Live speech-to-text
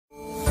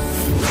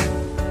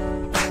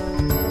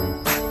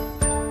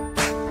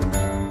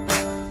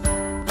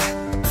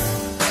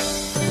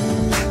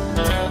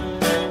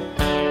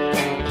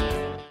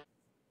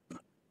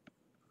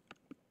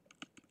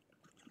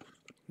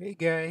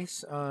Hey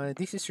guys,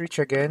 this is Rich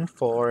again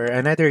for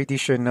another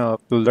edition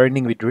of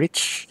Learning with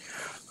Rich.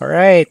 All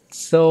right,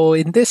 so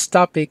in this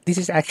topic, this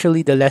is actually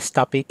the last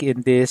topic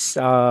in this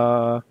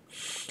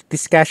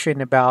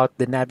discussion about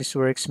the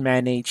Navisworks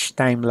Managed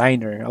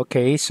Timeliner.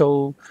 Okay,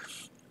 so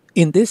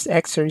in this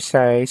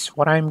exercise,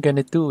 what I'm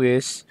gonna do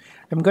is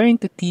I'm going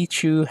to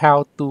teach you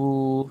how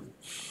to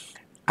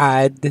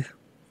add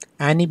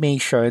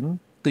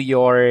animation to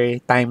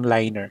your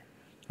timeliner.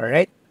 All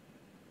right.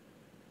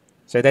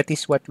 So that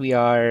is what we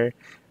are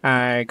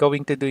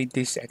going to do in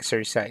this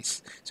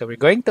exercise. So we're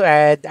going to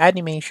add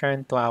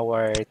animation to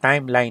our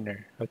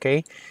timeliner,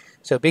 okay?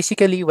 So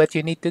basically what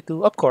you need to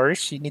do, of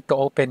course, you need to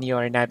open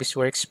your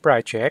Navisworks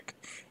project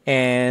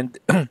and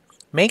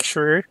make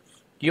sure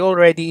you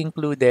already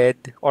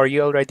included or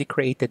you already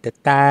created the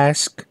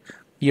task,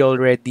 you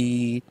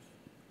already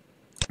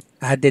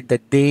added the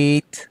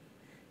date.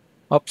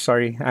 Oh,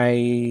 sorry,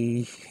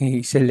 I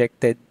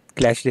selected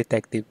Clash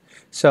Detective.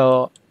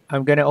 So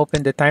I'm gonna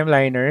open the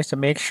timeliner. So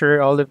make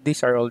sure all of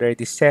these are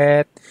already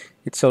set.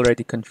 It's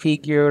already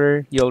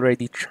configured. You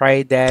already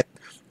tried that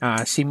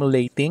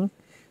simulating.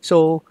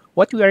 So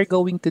what we are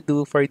going to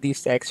do for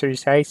this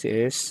exercise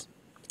is,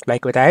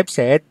 like what I've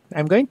said,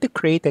 I'm going to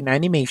create an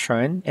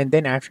animation, and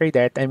then after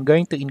that, I'm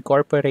going to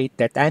incorporate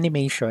that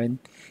animation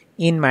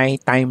in my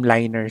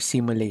timeliner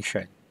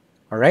simulation.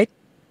 All right.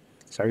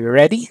 So are you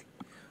ready?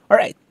 All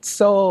right,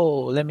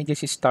 so let me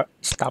just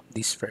stop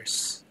this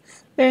first.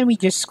 Let me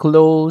just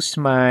close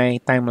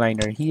my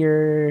timeliner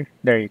here.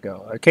 There you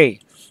go. Okay,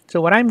 so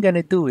what I'm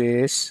gonna do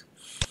is,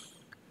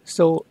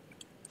 so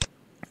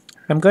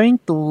I'm going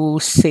to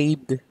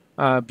save the,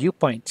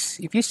 viewpoints.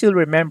 If you still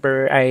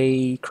remember,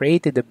 I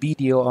created a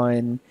video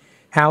on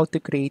how to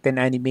create an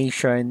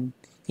animation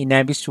in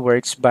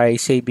Navisworks by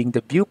saving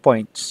the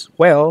viewpoints.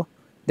 Well,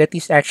 that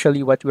is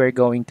actually what we're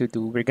going to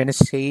do. We're gonna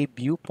save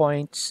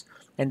viewpoints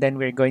and then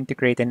we're going to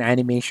create an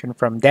animation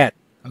from that.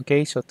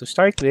 Okay, so to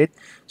start with,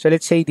 so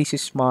let's say this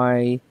is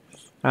my,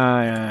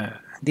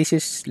 this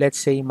is, let's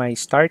say, my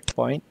start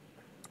point.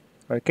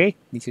 Okay,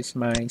 this is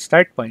my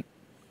start point.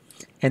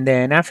 And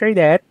then after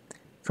that,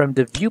 from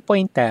the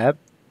viewpoint tab,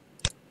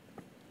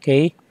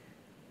 okay,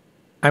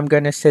 I'm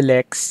gonna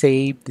select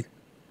save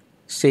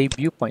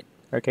viewpoint.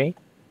 Okay,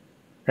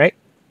 right?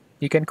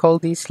 You can call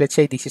this, let's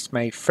say this is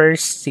my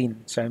first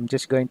scene. So I'm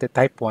just going to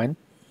type one.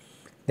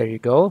 There you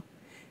go.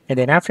 And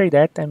then after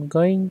that, I'm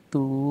going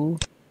to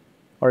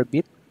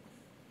orbit.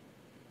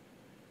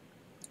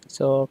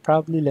 So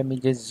probably let me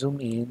just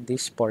zoom in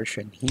this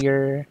portion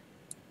here.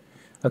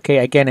 Okay,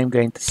 again, I'm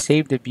going to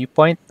save the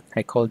viewpoint.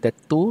 I call that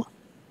 2.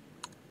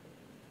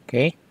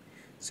 Okay,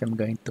 so I'm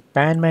going to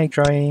pan my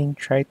drawing,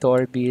 try to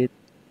orbit,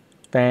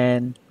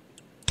 pan.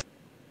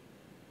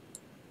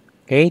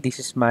 Okay, this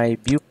is my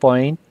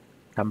viewpoint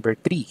number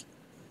 3.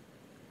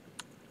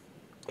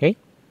 Okay,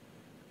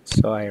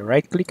 so I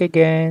right click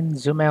again,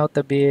 zoom out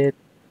a bit,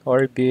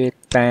 orbit,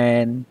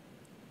 pan,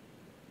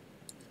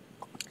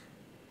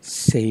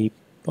 save.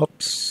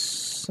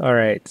 Oops. All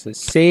right, so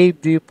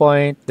save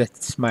viewpoint.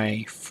 That's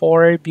my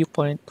fourth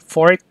viewpoint.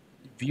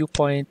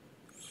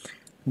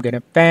 I'm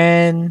gonna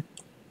pan.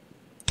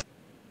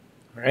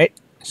 All right,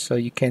 so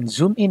you can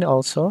zoom in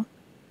also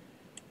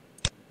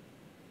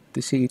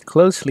to see it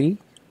closely.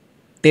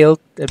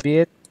 Tilt a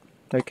bit.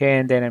 Okay,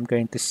 and then I'm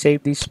going to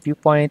save this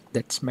viewpoint.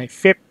 That's my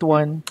fifth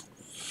one.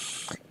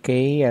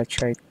 Okay, I'll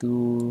try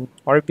to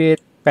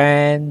orbit,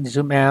 pan,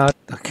 zoom out.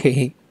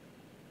 Okay,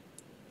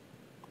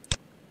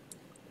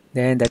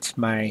 then that's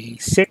my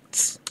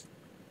sixth.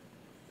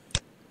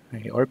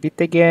 I orbit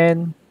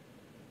again.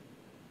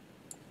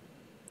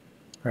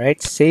 All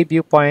right, save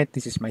viewpoint.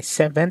 This is my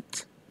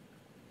seventh.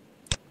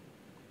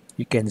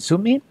 You can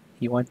zoom in.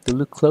 You want to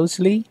look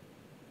closely.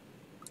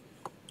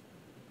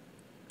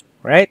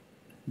 All right,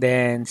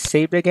 then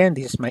save again.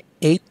 This is my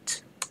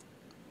eighth.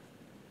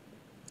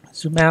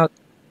 Zoom out,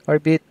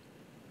 orbit.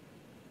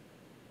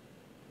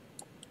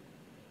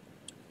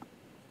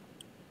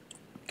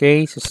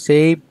 Okay, so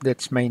save.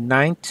 That's my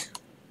ninth.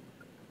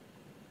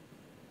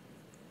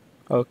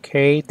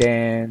 Okay,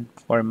 then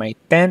for my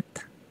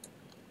 10th,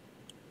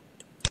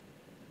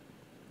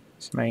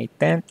 it's my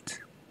 10th,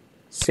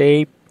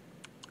 save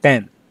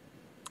 10.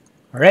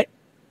 All right.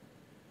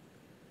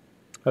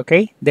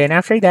 Okay, then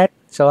after that,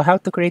 so how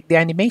to create the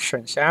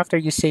animation. So after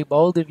you save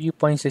all the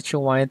viewpoints that you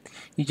want,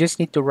 you just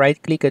need to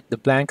right click at the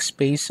blank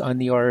space on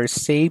your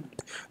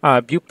saved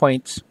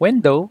viewpoints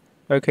window.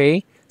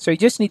 Okay, so you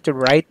just need to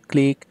right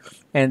click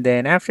and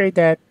then after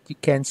that, you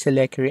can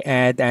select your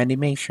add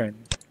animation.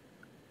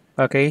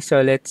 Okay, so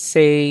let's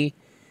say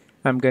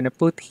I'm gonna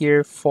put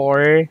here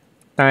for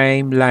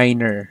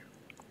timeliner.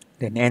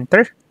 Then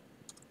enter.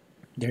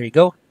 There you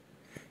go.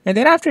 And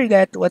then after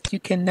that, what you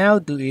can now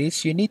do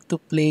is you need to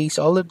place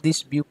all of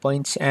these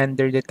viewpoints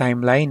under the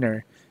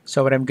timeliner.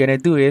 So what I'm gonna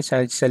do is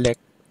I'll select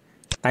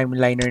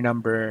timeliner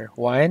number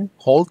 1,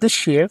 hold the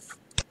shift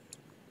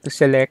to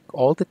select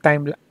all the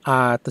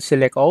to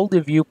select all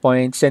the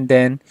viewpoints, and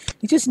then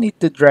you just need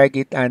to drag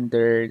it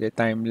under the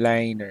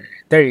timeliner.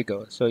 There you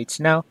go. So it's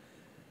now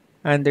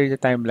under the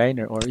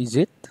timeliner, or is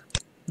it?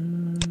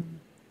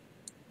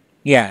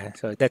 Yeah,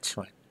 so that's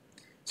one.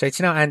 So it's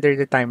now under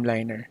the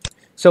timeliner.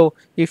 So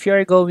if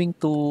you're going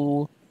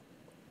to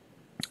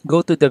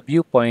go to the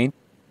viewpoint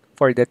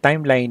for the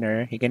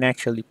timeliner, you can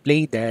actually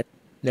play that.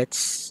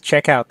 Let's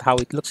check out how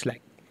it looks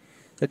like.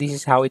 So this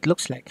is how it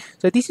looks like.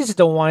 So this is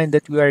the one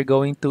that we are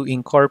going to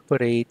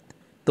incorporate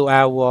to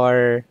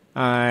our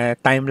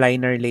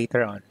timeliner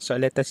later on. So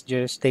let us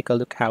just take a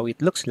look how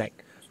it looks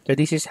like. So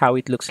this is how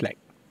it looks like.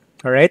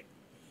 All right.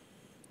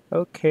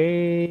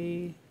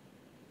 Okay.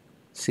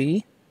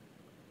 See?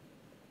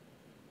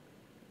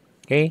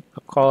 Okay.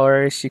 Of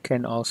course, you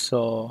can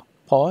also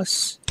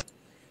pause.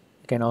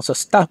 You can also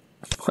stop.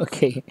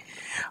 Okay.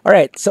 All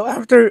right. So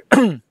after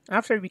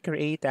after we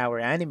create our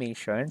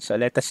animation, so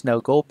let us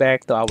now go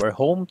back to our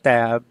home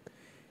tab,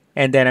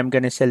 and then I'm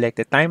gonna select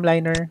the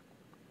timeliner.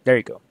 There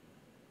you go.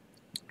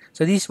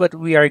 So this is what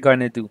we are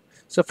gonna do.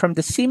 So from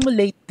the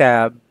simulate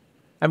tab,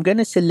 I'm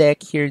gonna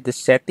select here the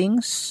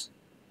settings.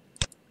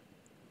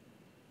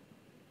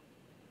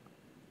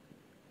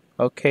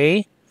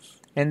 Okay.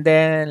 And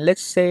then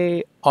let's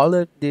say all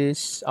of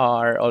these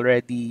are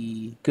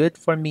already good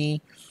for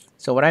me.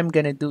 So what I'm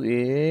gonna do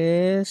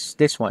is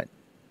this one.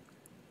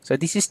 So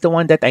this is the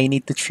one that I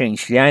need to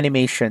change, the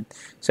animation.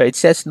 So it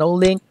says no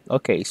link.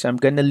 Okay, so I'm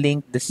gonna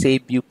link the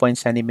save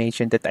viewpoints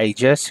animation that I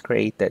just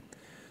created.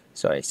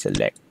 So I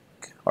select.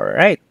 All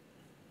right.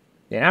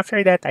 Then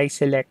after that, I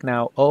select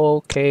now.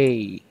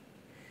 Okay.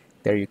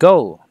 There you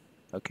go.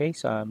 Okay,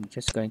 so I'm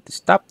just going to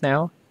stop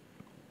now.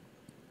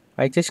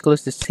 I just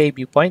close the save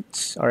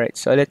viewpoints. All right,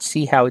 so let's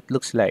see how it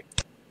looks like.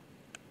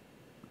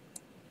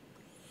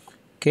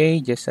 Okay,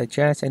 just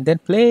adjust and then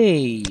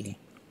play.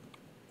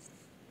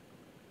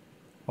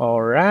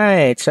 All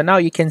right, so now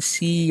you can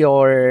see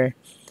your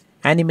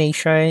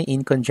animation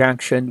in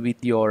conjunction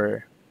with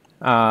your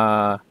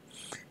uh,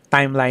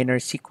 timeliner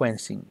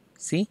sequencing.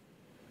 See?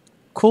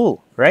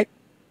 Cool, right?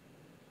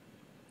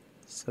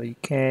 So you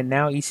can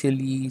now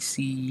easily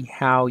see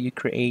how you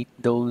create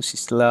those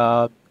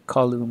slab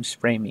columns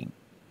framing.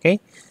 Okay,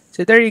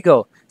 so there you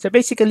go. So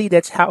basically,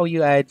 that's how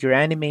you add your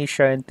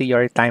animation to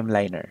your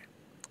timeliner.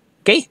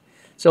 Okay,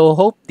 so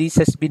hope this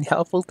has been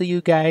helpful to you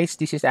guys.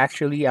 This is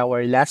actually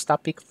our last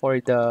topic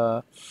for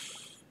the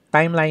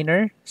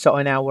timeliner. So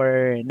on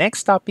our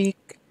next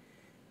topic,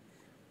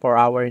 for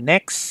our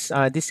next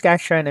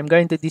discussion, I'm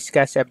going to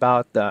discuss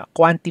about the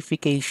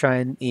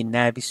quantification in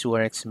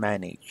Navisworks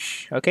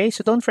Manage. Okay,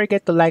 so don't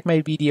forget to like my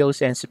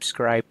videos and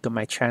subscribe to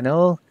my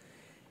channel.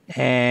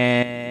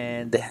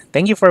 And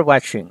thank you for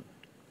watching.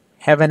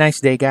 Have a nice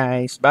day,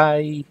 guys.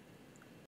 Bye.